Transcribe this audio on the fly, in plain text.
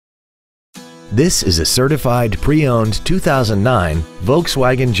This is a certified pre-owned 2009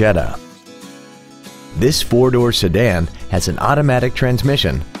 Volkswagen Jetta. This four-door sedan has an automatic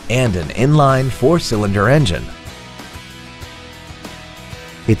transmission and an inline four-cylinder engine.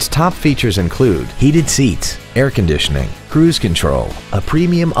 Its top features include heated seats, air conditioning, cruise control, a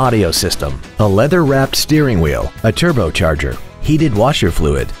premium audio system, a leather-wrapped steering wheel, a turbocharger, heated washer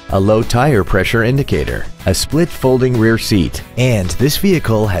fluid, a low tire pressure indicator, a split folding rear seat, and this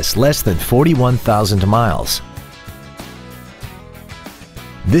vehicle has less than 41,000 miles.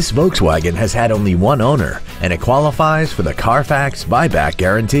 This Volkswagen has had only one owner, and it qualifies for the Carfax buyback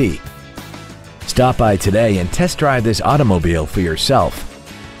guarantee. Stop by today and test drive this automobile for yourself.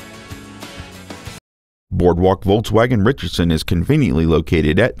 Boardwalk Volkswagen Richardson is conveniently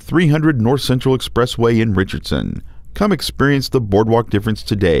located at 300 North Central Expressway in Richardson. Come experience the Boardwalk difference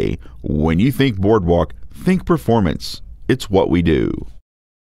today. When you think Boardwalk, think performance. It's what we do.